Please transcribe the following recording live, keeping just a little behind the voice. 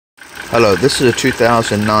Hello, this is a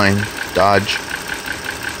 2009 Dodge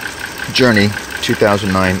Journey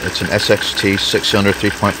 2009. It's an SXT 6-cylinder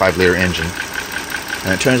 3.5 liter engine.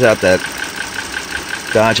 And it turns out that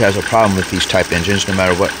Dodge has a problem with these type engines no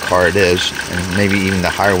matter what car it is, and maybe even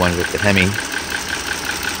the higher ones with the hemi.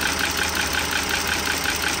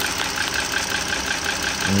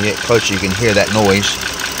 When you get closer you can hear that noise.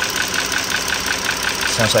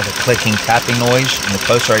 It sounds like a clicking, tapping noise, and the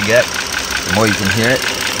closer I get, the more you can hear it.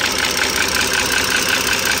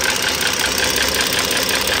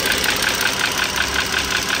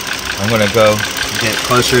 I'm going to go get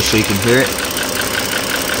closer so you can hear it.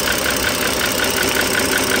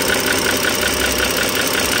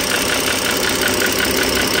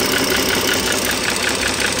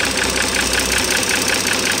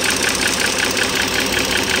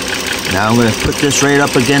 Now I'm going to put this right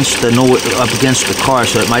up against the car,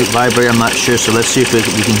 so it might vibrate. I'm not sure. So let's see if we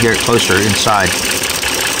can hear it closer inside.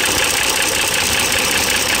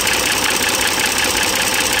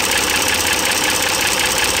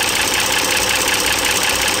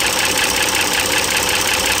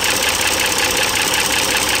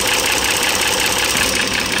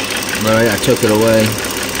 Alright, I took it away.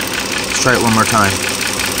 Let's try it one more time.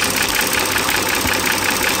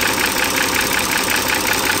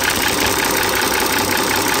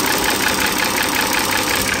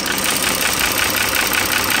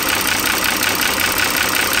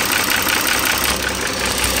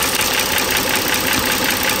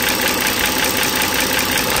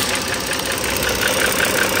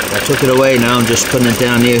 I took it away, now I'm just putting it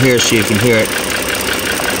down near here so you can hear it.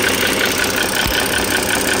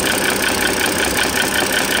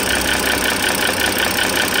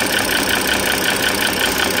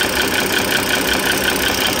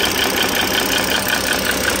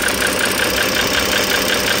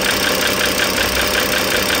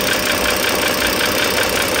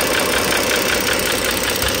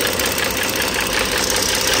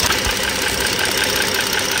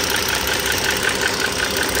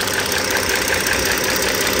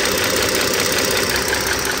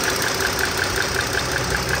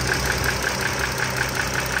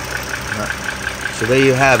 So there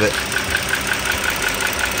you have it.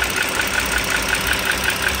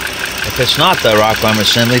 If it's not the rock arm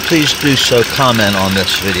assembly, please do so comment on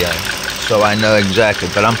this video so I know exactly.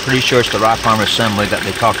 But I'm pretty sure it's the rock arm assembly that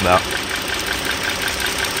they talk about.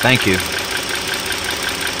 Thank you.